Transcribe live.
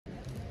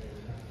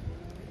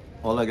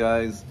Hola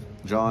guys,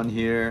 John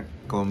here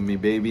con mi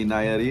baby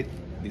Nayarit.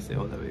 Dice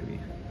hola baby.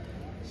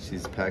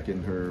 She's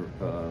packing her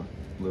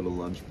little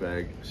lunch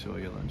bag. Show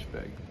your lunch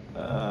bag.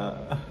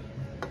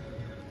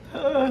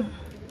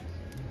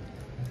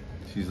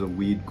 She's a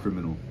weed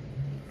criminal.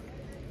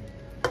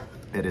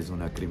 Eres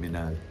una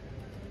criminal.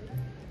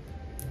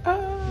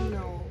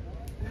 No.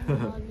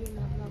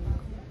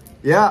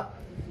 Yeah.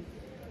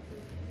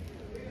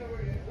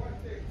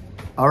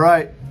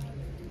 Alright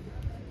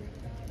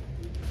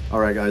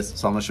guys,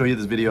 so I'm gonna show you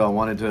this video. I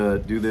wanted to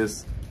do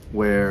this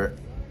where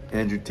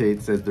Andrew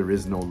Tate says there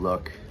is no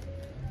luck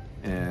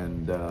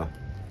and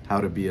how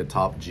to be a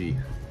top G.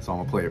 So I'm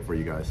gonna play it for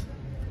you guys.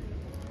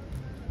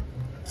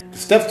 The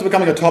steps to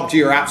becoming a top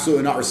G are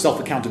absolutely not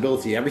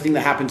self-accountability. Everything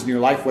that happens in your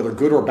life, whether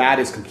good or bad,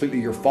 is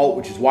completely your fault,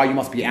 which is why you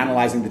must be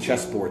analyzing the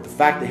chessboard. The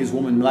fact that his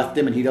woman left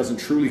him and he doesn't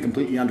truly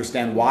completely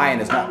understand why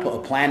and has not put a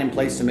plan in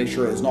place to make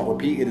sure it is not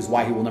repeated is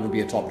why he will never be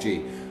a top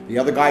G. The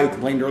other guy who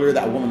complained earlier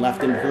that a woman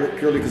left him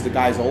purely because the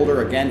guy is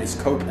older, again, is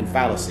cope and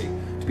fallacy.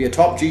 To be a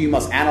top G, you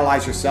must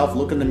analyze yourself,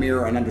 look in the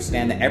mirror, and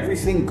understand that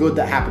everything good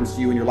that happens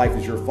to you in your life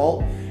is your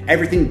fault.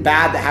 Everything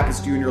bad that happens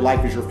to you in your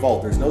life is your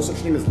fault. There's no such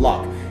thing as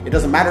luck. It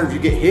doesn't matter if you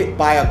get hit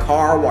by a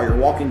car while you're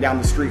walking down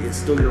the street. It's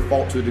still your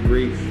fault to a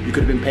degree. You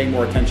could have been paying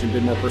more attention,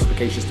 been more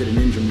perspicacious, did a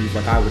ninja move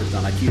like I would have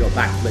done. Aikido,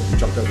 backflip, and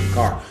jumped over the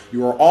car.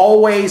 You are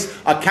always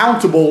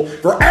accountable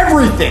for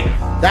everything.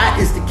 That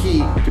is the key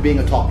to being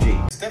a top G.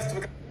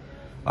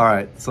 All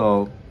right,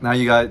 so now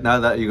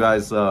that you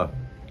guys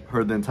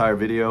heard the entire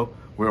video,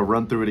 we're gonna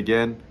run through it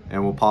again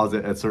and we'll pause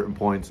it at certain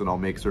points and I'll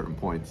make certain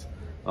points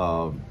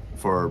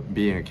for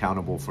being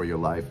accountable for your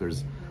life.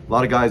 There's a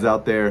lot of guys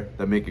out there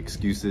that make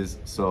excuses,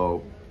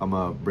 so I'm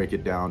gonna break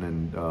it down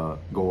and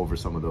go over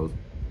some of those.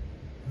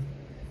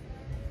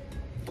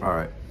 All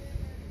right.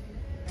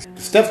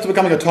 The steps to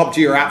becoming a top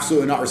G are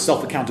absolutely not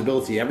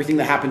self-accountability. Everything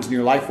that happens in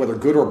your life, whether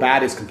good or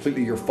bad, is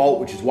completely your fault,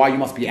 which is why you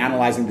must be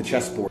analyzing the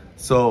chessboard.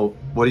 So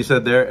what he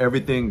said there,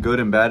 everything good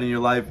and bad in your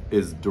life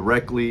is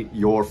directly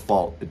your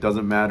fault. It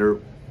doesn't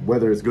matter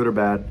whether it's good or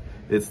bad.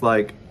 It's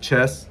like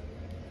chess.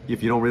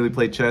 If you don't really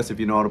play chess, if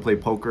you know how to play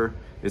poker,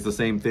 it's the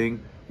same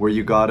thing where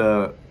you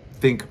gotta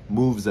think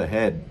moves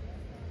ahead.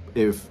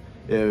 If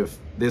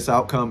this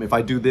outcome, if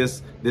I do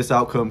this, this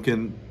outcome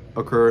can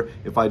occur.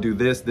 If I do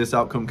this, this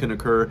outcome can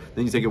occur.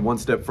 Then you take it one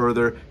step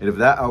further, and if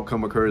that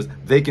outcome occurs,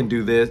 they can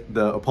do this,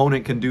 the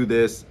opponent can do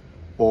this,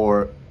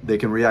 or they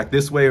can react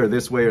this way or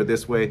this way or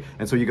this way.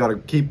 And so you got to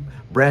keep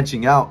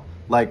branching out,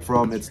 like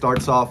from, it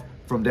starts off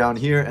from down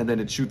here and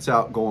then it shoots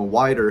out going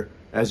wider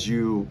as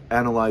you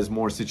analyze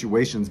more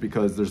situations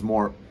because there's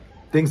more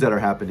things that are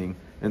happening.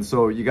 And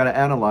so you got to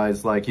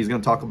analyze, like he's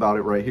going to talk about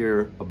it right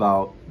here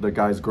about the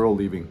guy's girl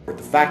leaving. The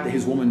fact that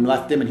his woman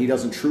left him and he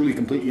doesn't truly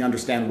completely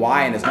understand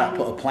why and has not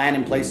put a plan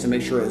in place to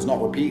make sure it is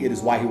not repeated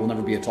is why he will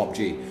never be a top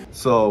G.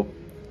 So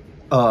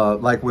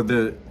like with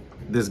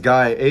this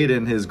guy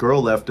Aiden, his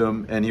girl left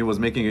him and he was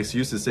making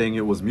excuses saying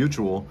it was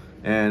mutual,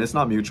 and it's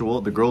not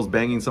mutual. The girl's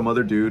banging some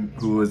other dude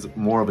who is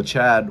more of a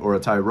Chad or a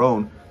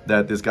Tyrone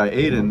that this guy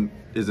Aiden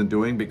isn't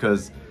doing,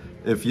 because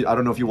I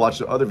don't know if you watched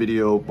the other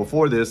video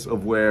before this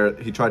of where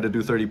he tried to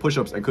do 30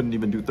 push-ups and couldn't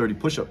even do 30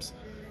 push-ups.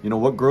 You know,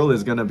 what girl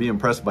is gonna be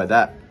impressed by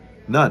that?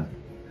 None.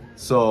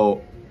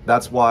 So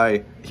that's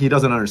why he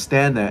doesn't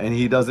understand that, and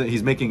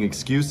he's making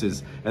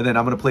excuses. And then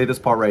I'm gonna play this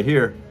part right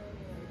here.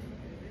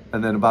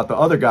 And then about the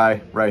other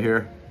guy right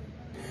here.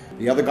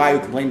 The other guy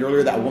who complained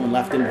earlier that a woman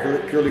left him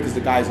purely because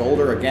the guy is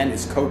older, again,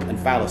 is cope and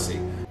fallacy.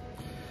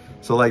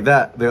 So like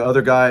that, the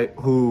other guy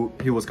who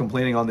he was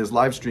complaining on this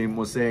live stream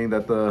was saying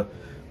that the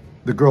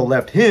girl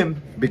left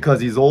him because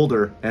he's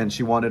older and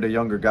she wanted a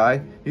younger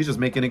guy. He's just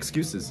making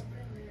excuses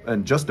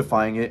and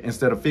justifying it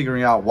instead of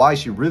figuring out why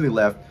she really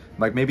left.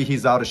 Like maybe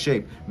he's out of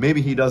shape.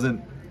 Maybe he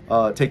doesn't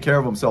take care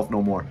of himself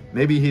no more.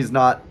 Maybe he's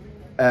not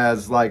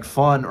as like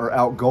fun or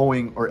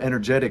outgoing or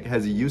energetic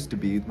as he used to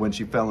be when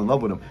she fell in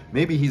love with him.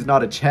 Maybe he's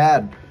not a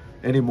Chad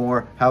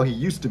anymore how he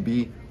used to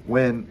be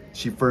when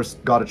she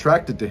first got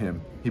attracted to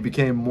him. He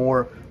became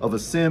more of a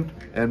simp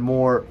and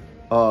more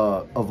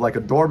of like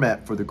a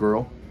doormat for the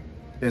girl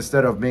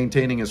instead of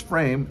maintaining his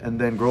frame, and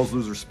then girls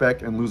lose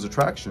respect and lose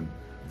attraction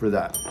for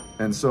that.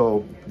 And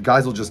so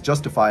guys will just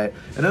justify it.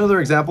 And another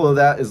example of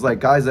that is like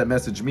guys that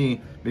message me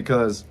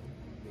because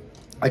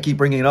I keep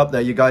bringing up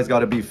that you guys got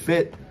to be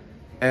fit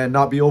and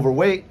not be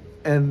overweight,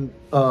 and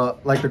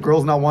like the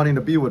girls not wanting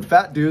to be with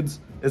fat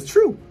dudes. It's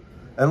true.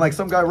 And like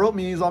some guy wrote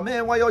me, he's like,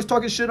 man, why you always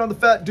talking shit on the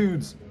fat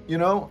dudes, you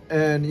know?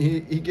 And he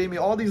gave me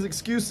all these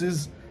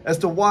excuses as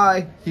to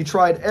why he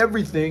tried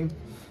everything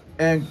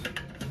and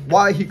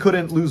why he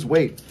couldn't lose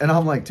weight. And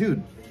I'm like,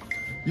 dude,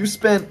 you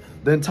spent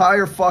the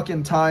entire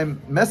fucking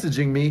time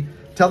messaging me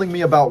telling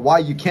me about why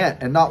you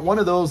can't, and not one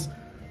of those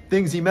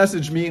things he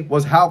messaged me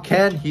was how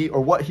can he or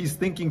what he's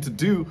thinking to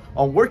do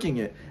on working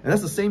it. And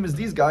that's the same as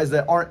these guys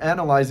that aren't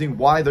analyzing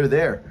why they're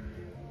there.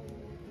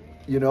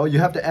 You know, you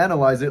have to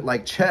analyze it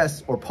like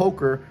chess or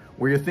poker,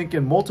 where you're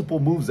thinking multiple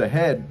moves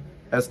ahead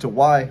as to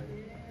why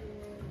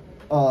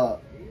the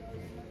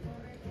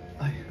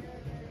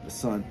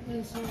sun.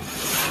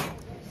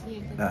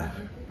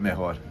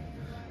 Mejor.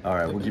 All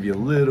right, we'll give you a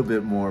little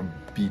bit more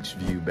beach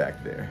view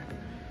back there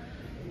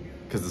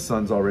because the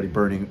sun's already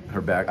burning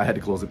her back. I had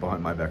to close it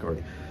behind my back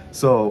already.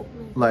 So,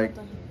 like,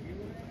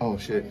 oh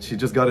shit, she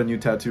just got a new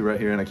tattoo right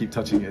here and I keep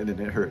touching it and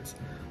it hurts.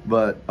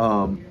 But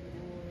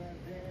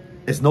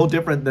it's no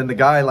different than the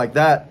guy like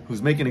that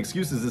who's making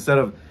excuses instead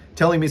of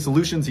telling me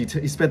solutions.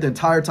 He spent the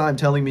entire time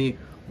telling me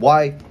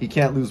why he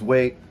can't lose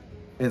weight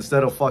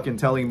instead of fucking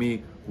telling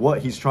me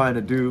what he's trying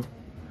to do.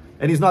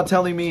 And he's not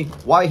telling me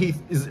why he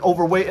is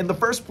overweight in the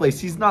first place.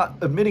 He's not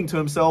admitting to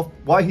himself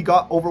why he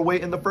got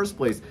overweight in the first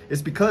place.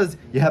 It's because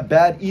you have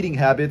bad eating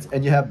habits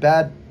and you have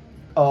bad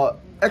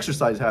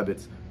exercise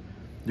habits.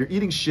 You're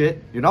eating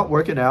shit, you're not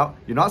working out,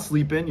 you're not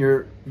sleeping,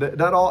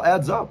 that all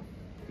adds up.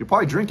 You're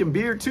probably drinking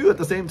beer too at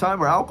the same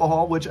time, or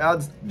alcohol, which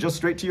adds just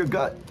straight to your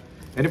gut.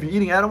 And if you're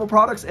eating animal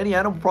products, any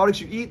animal products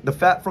you eat, the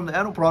fat from the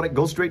animal product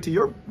goes straight to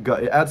your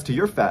gut. It adds to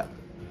your fat.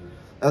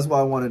 That's why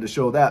I wanted to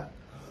show that.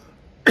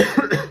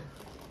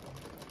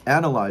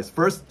 Analyze.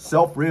 First,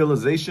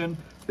 self-realization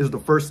is the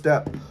first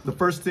step. The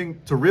first thing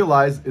to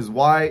realize is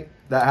why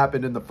that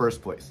happened in the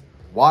first place.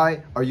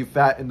 Why are you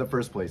fat in the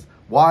first place?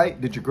 Why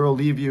did your girl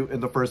leave you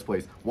in the first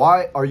place?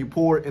 Why are you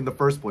poor in the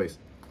first place?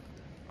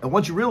 And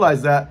once you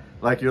realize that,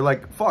 like, you're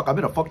like, fuck, I'm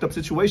in a fucked up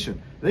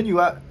situation. Then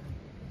you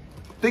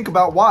think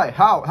about why.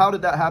 How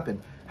did that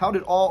happen? How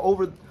did all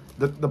over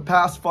the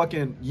past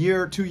fucking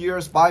year, 2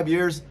 years, 5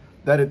 years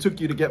that it took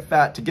you to get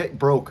fat, to get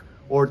broke,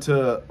 or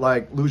to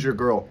like lose your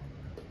girl?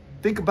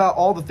 Think about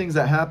all the things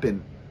that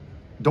happen.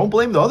 Don't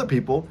blame the other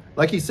people.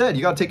 Like he said,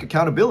 you got to take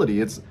accountability.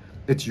 It's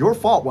your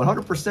fault.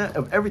 100%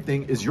 of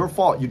everything is your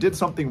fault. You did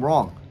something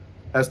wrong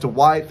as to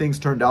why things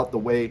turned out the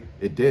way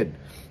it did.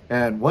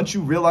 And once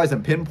you realize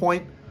and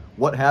pinpoint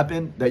what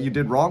happened that you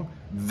did wrong,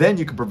 then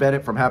you can prevent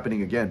it from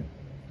happening again.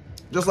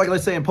 Just like,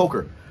 let's say in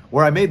poker,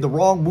 where I made the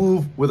wrong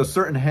move with a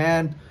certain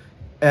hand,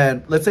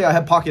 and let's say I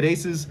had pocket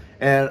aces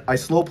and I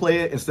slow play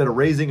it instead of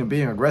raising and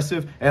being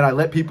aggressive, and I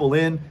let people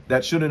in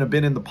that shouldn't have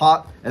been in the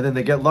pot, and then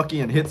they get lucky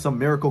and hit some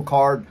miracle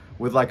card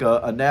with like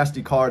a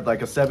nasty card,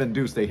 like a 7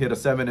 deuce. They hit a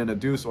 7 and a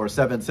deuce, or a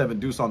 7-7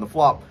 deuce on the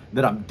flop.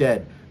 Then I'm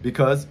dead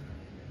because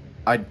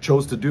I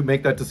chose to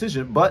make that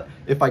decision. But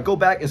if I go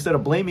back, instead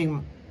of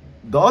blaming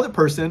the other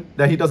person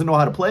that he doesn't know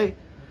how to play,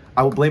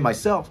 I would blame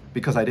myself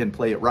because I didn't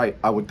play it right.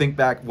 I would think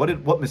back,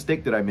 what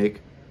mistake did I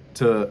make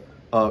to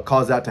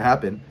cause that to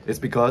happen? It's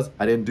because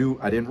I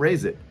didn't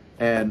raise it,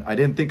 and I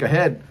didn't think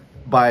ahead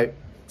by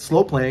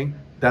slow playing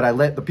that I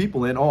let the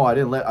people in. Oh, I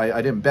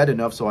didn't bet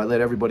enough, so I let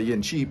everybody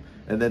in cheap,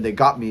 and then they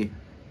got me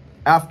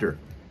after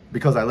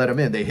because I let them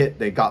in.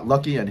 They got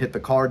lucky and hit the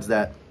cards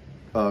that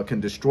can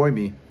destroy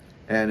me,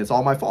 and it's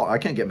all my fault. I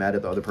can't get mad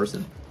at the other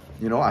person.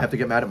 You know, I have to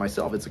get mad at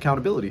myself. It's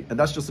accountability. And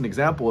that's just an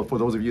example for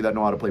those of you that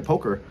know how to play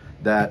poker,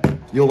 that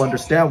you'll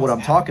understand what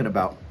I'm talking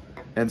about.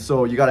 And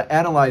so you got to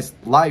analyze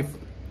life,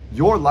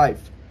 your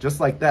life, just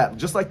like that.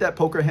 Just like that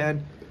poker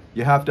hand,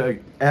 you have to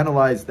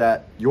analyze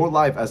that, your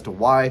life, as to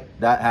why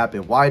that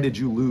happened. Why did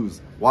you lose?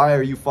 Why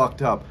are you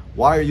fucked up?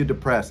 Why are you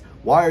depressed?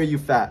 Why are you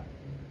fat?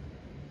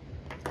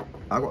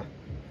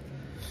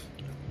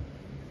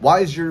 Why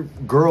is your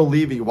girl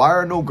leaving? Why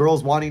are no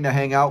girls wanting to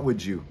hang out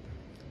with you?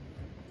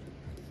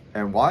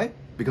 And why?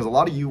 Because a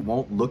lot of you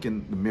won't look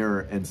in the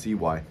mirror and see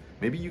why.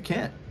 Maybe you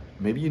can't.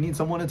 Maybe you need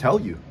someone to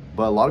tell you.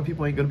 But a lot of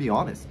people ain't going to be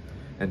honest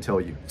and tell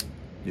you,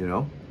 you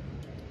know?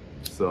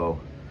 So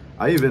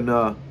I even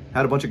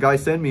had a bunch of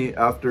guys send me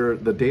after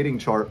the dating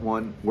chart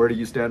one, where do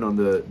you stand on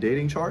the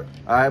dating chart?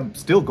 I'm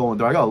still going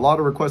through. I got a lot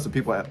of requests of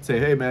people say,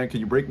 hey man, can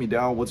you break me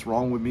down? What's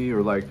wrong with me?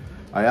 Or like,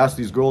 I ask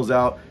these girls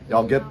out,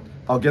 I'll get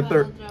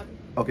their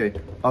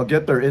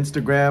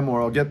Instagram or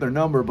I'll get their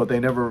number, but they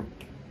never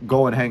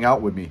go and hang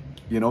out with me.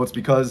 You know, it's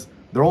because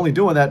they're only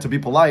doing that to be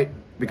polite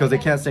because they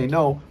can't say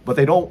no, but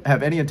they don't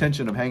have any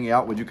intention of hanging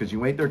out with you because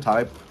you ain't their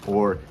type,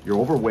 or you're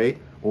overweight,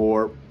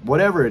 or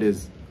whatever it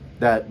is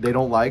that they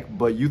don't like.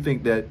 But you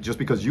think that just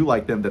because you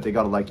like them that they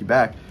got to like you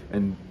back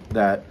and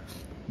that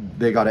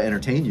they got to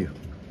entertain you.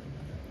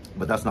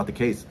 But that's not the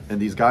case.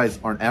 And these guys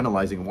aren't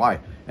analyzing why,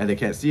 and they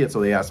can't see it, so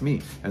they ask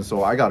me. And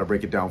so I got to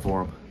break it down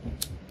for them.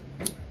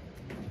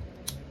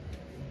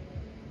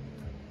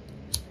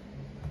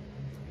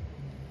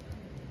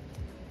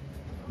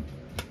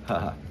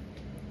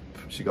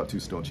 She got too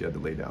stoned, she had to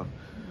lay down.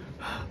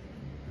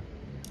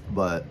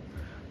 But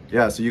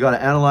yeah, so you got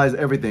to analyze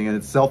everything,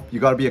 and you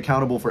got to be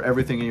accountable for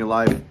everything in your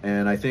life.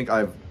 And I think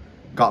I've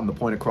gotten the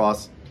point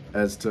across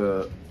as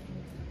to,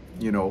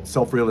 you know,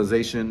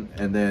 self-realization.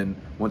 And then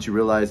once you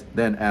realize,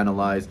 then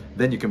analyze,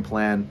 then you can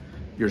plan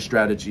your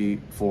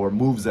strategy for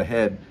moves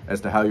ahead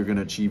as to how you're going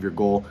to achieve your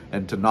goal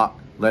and to not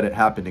let it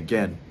happen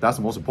again. That's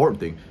the most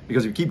important thing,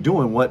 because if you keep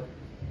doing what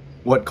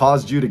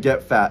caused you to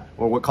get fat,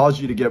 or what caused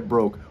you to get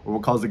broke, or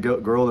what caused the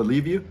girl to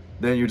leave you,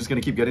 then you're just going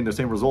to keep getting the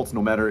same results,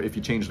 no matter if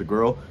you change the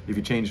girl, if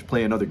you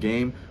play another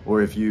game,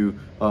 or if you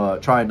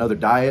try another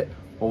diet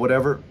or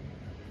whatever,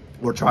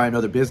 or try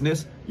another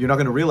business. You're not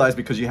going to realize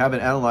because you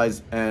haven't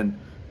analyzed and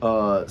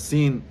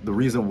seen the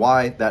reason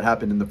why that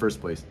happened in the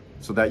first place,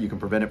 so that you can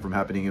prevent it from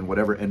happening in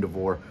whatever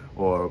endeavor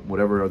or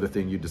whatever other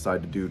thing you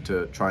decide to do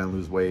to try and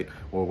lose weight,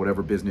 or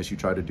whatever business you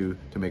try to do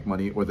to make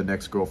money, or the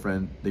next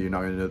girlfriend that you're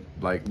not going to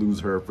like lose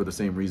her for the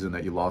same reason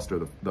that you lost her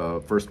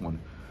the first one.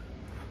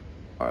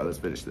 All right, let's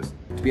finish this.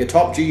 To be a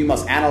top G, you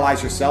must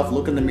analyze yourself,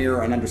 look in the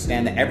mirror, and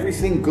understand that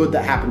everything good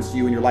that happens to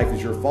you in your life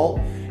is your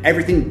fault.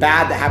 Everything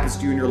bad that happens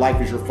to you in your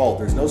life is your fault.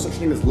 There's no such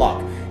thing as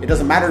luck. It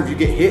doesn't matter if you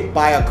get hit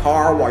by a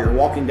car while you're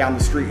walking down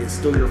the street. It's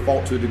still your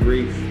fault to a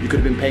degree. You could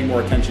have been paying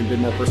more attention,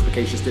 been more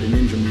perspicacious, did a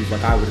ninja move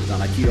like I would have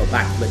done. Aikido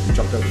backflip and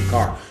jumped over the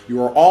car.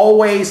 You are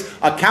always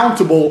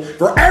accountable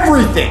for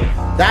everything.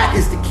 That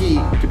is the key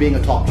to being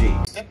a top G.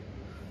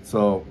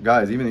 So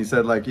guys, even he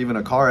said like even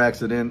a car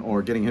accident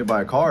or getting hit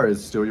by a car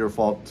is still your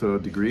fault to a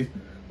degree.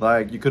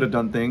 Like you could have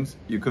done things,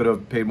 you could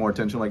have paid more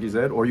attention like he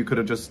said, or you could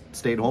have just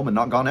stayed home and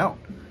not gone out.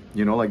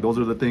 You know, like those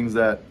are the things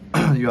that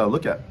you gotta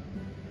look at.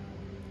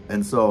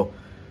 And so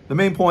the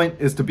main point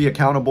is to be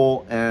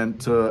accountable and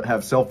to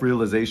have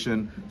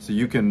self-realization so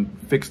you can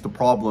fix the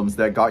problems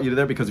that got you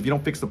there. Because if you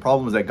don't fix the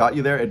problems that got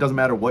you there, it doesn't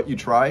matter what you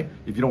try.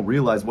 If you don't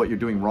realize what you're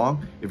doing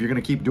wrong, if you're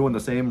gonna keep doing the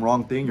same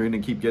wrong thing, you're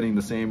gonna keep getting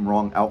the same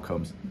wrong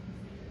outcomes.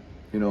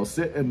 You know,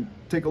 sit and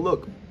take a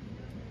look.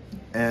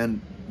 And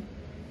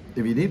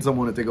if you need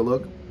someone to take a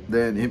look,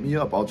 then hit me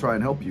up. I'll try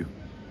and help you.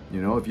 You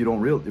know, if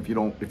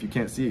you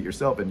can't see it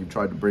yourself and you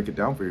tried to break it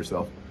down for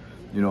yourself,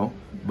 you know.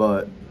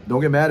 But don't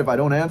get mad if I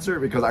don't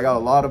answer, because I got a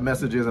lot of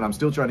messages and I'm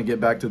still trying to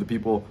get back to the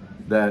people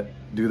that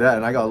do that.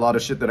 And I got a lot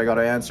of shit that I got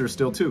to answer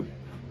still too.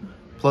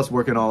 Plus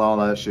working on all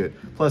that shit.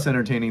 Plus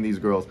entertaining these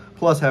girls.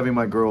 Plus having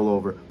my girl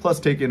over. Plus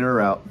taking her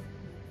out.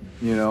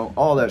 You know,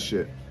 all that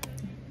shit.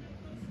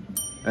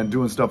 And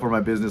doing stuff for my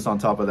business on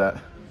top of that.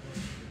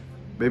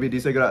 Baby,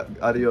 dice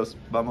adios.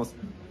 Vamos.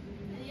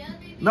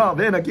 No,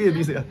 ven aquí,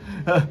 dice.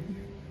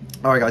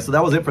 All right, guys, so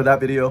that was it for that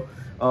video.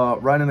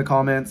 Write in the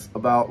comments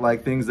about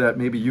like things that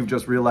maybe you've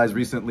just realized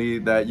recently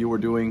that you were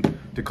doing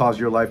to cause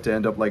your life to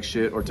end up like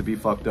shit or to be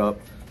fucked up.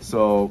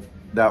 So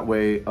that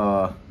way,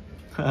 no,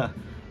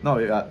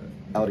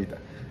 ahorita.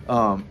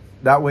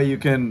 That way you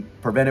can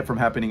prevent it from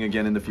happening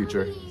again in the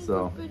future.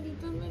 So.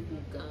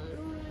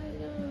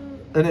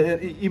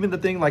 And even the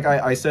thing, like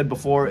I said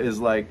before, is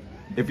like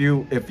if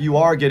you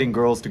are getting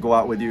girls to go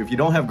out with you, if you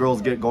don't have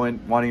girls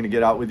wanting to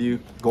get out with you,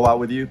 go out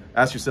with you,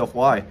 ask yourself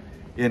why.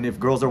 And if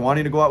girls are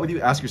wanting to go out with you,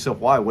 ask yourself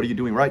why. What are you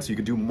doing right? So you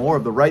can do more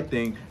of the right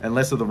thing and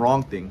less of the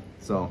wrong thing.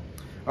 So,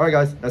 all right,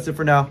 guys, that's it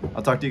for now.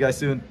 I'll talk to you guys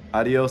soon.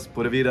 Adios,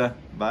 pura vida,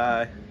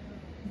 bye.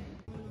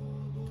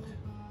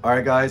 All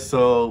right, guys,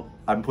 so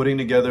I'm putting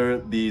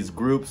together these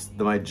groups,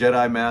 my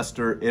Jedi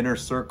Master Inner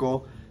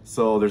Circle.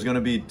 So there's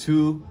gonna be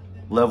 2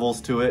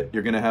 levels to it.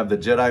 You're gonna have the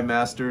Jedi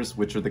Masters,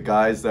 which are the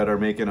guys that are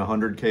making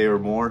 100K or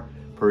more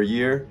per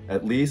year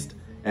at least,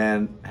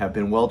 and have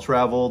been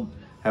well-traveled,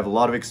 have a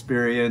lot of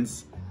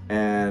experience,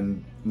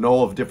 and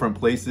know of different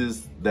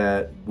places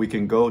that we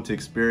can go to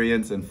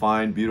experience and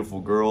find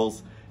beautiful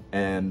girls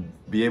and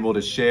be able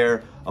to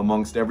share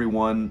amongst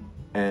everyone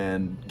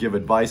and give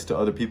advice to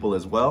other people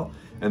as well.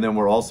 And then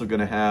we're also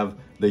gonna have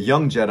the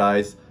young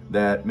Jedis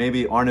that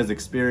maybe aren't as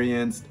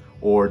experienced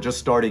or just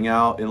starting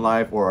out in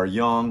life or are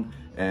young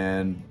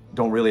and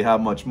don't really have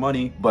much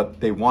money, but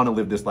they want to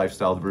live this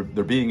lifestyle.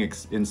 They're being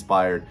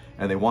inspired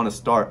and they want to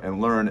start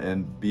and learn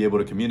and be able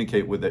to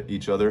communicate with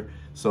each other.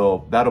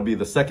 So that'll be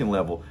the second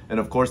level. And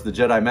of course the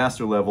Jedi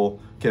Master level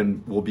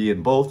will be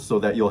in both, so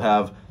that you'll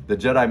have the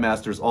Jedi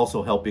Masters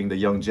also helping the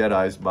young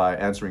Jedis by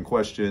answering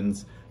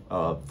questions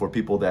for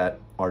people that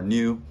are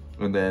new.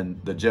 And then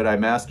the Jedi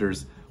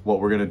Masters, what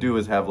we're gonna do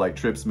is have like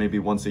trips maybe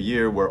once a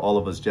year where all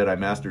of us Jedi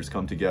Masters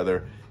come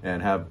together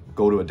and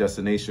go to a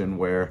destination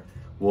where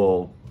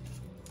we'll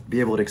be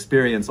able to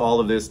experience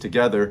all of this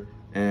together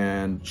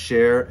and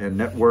share and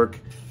network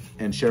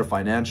and share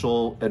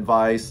financial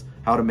advice,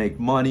 how to make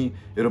money.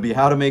 It'll be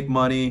how to make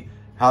money,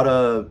 how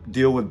to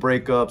deal with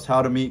breakups,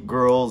 how to meet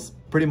girls,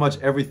 pretty much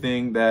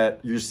everything that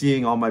you're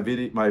seeing on my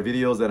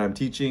videos that I'm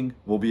teaching.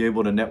 We'll be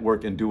able to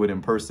network and do it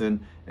in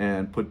person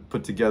and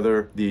put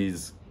together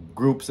these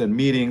groups and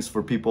meetings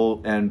for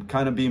people and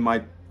kind of be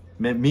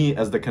me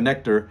as the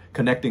connector,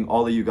 connecting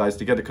all of you guys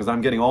together, because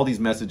I'm getting all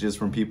these messages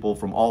from people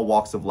from all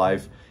walks of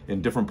life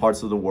in different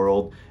parts of the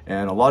world.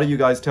 And a lot of you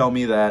guys tell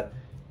me that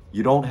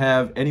you don't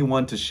have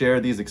anyone to share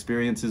these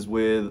experiences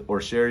with or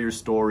share your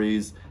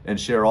stories and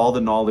share all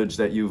the knowledge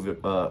that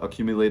you've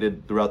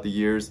accumulated throughout the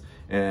years.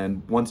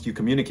 And once you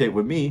communicate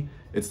with me,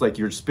 it's like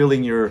you're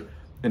spilling your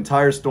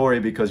entire story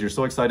because you're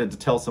so excited to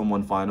tell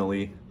someone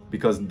finally,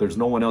 because there's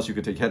no one else you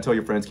could take. Can't tell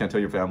your friends, can't tell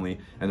your family,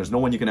 and there's no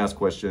one you can ask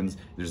questions.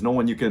 There's no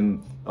one you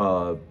can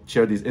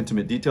share these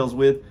intimate details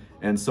with.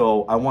 And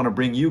so I want to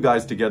bring you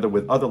guys together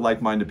with other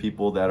like-minded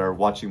people that are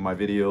watching my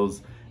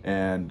videos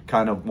and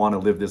kind of want to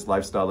live this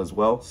lifestyle as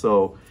well.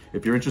 So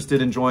if you're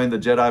interested in joining the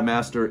Jedi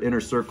Master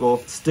Inner Circle,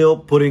 still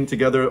putting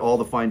together all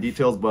the fine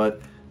details,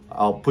 but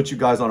I'll put you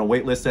guys on a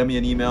wait list. Send me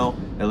an email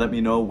and let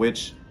me know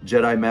which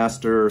Jedi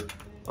Master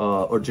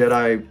or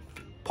Jedi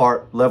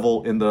part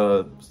level in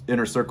the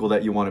inner circle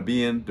that you want to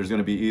be in. There's going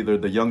to be either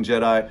the young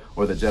Jedi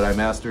or the Jedi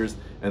Masters,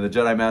 and the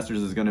Jedi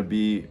Masters is going to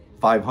be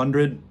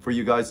 500 for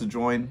you guys to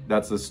join.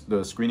 That's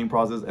the screening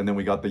process. And then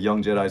we got the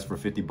Young Jedis for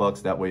 50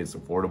 bucks. That way it's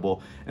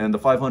affordable. And the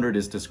 500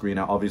 is to screen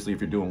out. Obviously,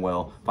 if you're doing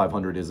well,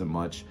 500 isn't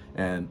much.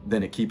 And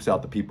then it keeps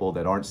out the people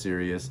that aren't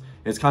serious.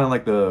 It's kind of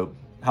like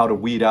how to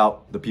weed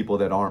out the people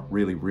that aren't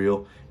really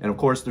real. And of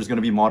course, there's gonna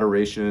be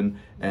moderation,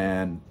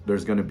 and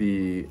there's gonna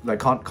be like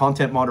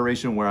content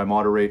moderation, where I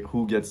moderate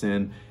who gets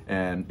in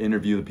and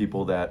interview the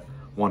people that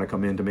wanna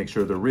come in to make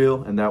sure they're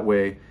real. And that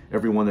way,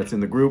 everyone that's in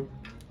the group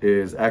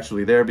is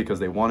actually there because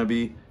they wanna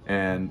be,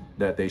 and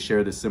that they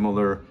share this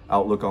similar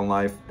outlook on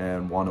life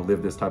and wanna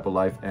live this type of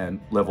life and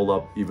level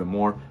up even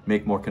more,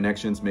 make more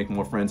connections, make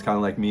more friends, kind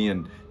of like me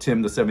and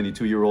Tim, the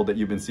 72-year-old that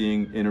you've been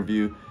seeing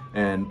interview,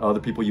 and other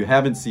people you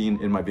haven't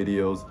seen in my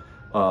videos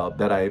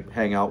that I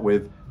hang out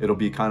with. It'll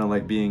be kind of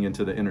like being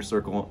into the inner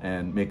circle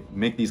and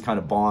make these kind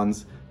of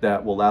bonds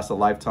that will last a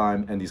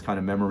lifetime, and these kind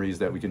of memories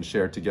that we can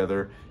share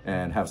together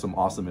and have some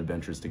awesome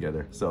adventures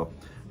together. So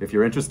if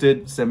you're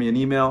interested, send me an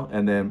email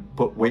and then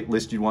put wait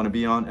list you want to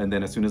be on, and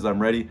then as soon as I'm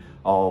ready,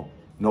 I'll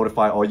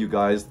notify all you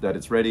guys that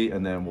it's ready,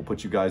 and then we'll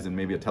put you guys in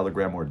maybe a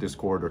Telegram or a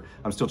Discord, or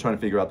I'm still trying to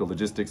figure out the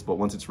logistics, but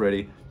once it's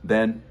ready,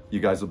 then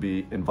you guys will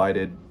be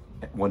invited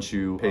once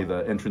you pay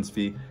the entrance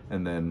fee,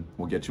 and then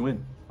we'll get you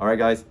in. All right,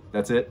 guys,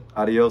 that's it.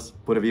 Adios.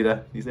 Pura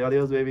vida. You say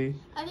adios, baby.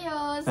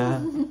 Adios.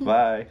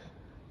 Bye.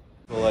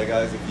 So, like,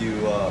 guys, if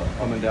you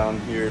coming down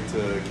here to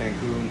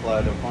Cancun,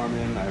 Playa del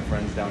Carmen, I have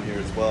friends down here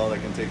as well that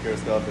can take care of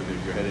stuff.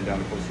 If you're heading down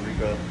to Costa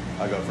Rica,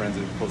 I got friends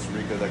in Costa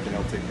Rica that can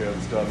help take care of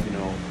the stuff, you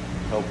know,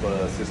 help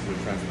assist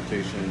with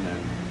transportation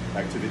and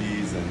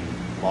activities and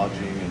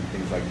lodging and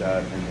things like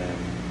that. And then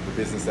the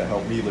business that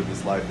helped me live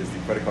this life is the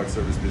credit card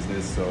service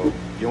business. So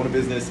if you own a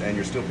business and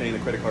you're still paying the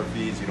credit card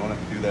fees, you don't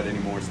have to do that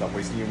anymore. Stop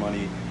wasting your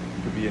money.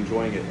 You could be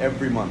enjoying it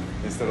every month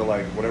instead of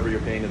like whatever you're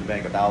paying to the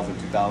bank, $1,000,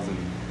 $2,000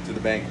 to the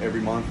bank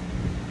every month.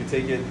 You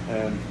take it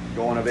and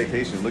go on a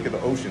vacation. Look at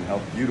the ocean, how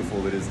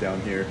beautiful it is down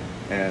here,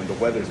 and the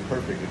weather's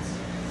perfect.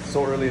 It's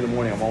so early in the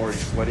morning, I'm already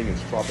sweating.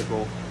 It's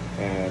tropical,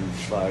 and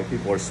like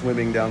people are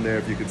swimming down there,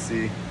 if you could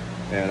see.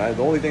 And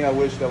the only thing I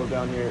wish that was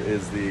down here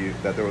is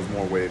that there was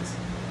more waves.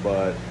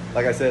 But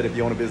like I said, if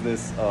you own a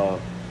business,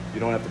 you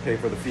don't have to pay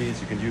for the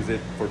fees. You can use it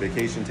for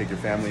vacation, take your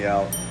family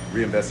out,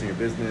 reinvest in your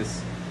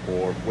business,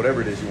 or whatever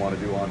it is you want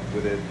to do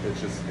with it.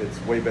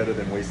 It's way better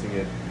than wasting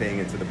it, paying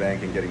it to the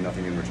bank and getting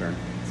nothing in return.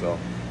 So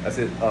that's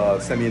it.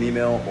 Send me an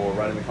email or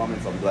write in the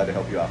comments. I'll be glad to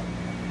help you out.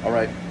 All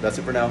right, that's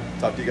it for now.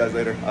 Talk to you guys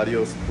later.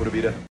 Adios. Pura vida.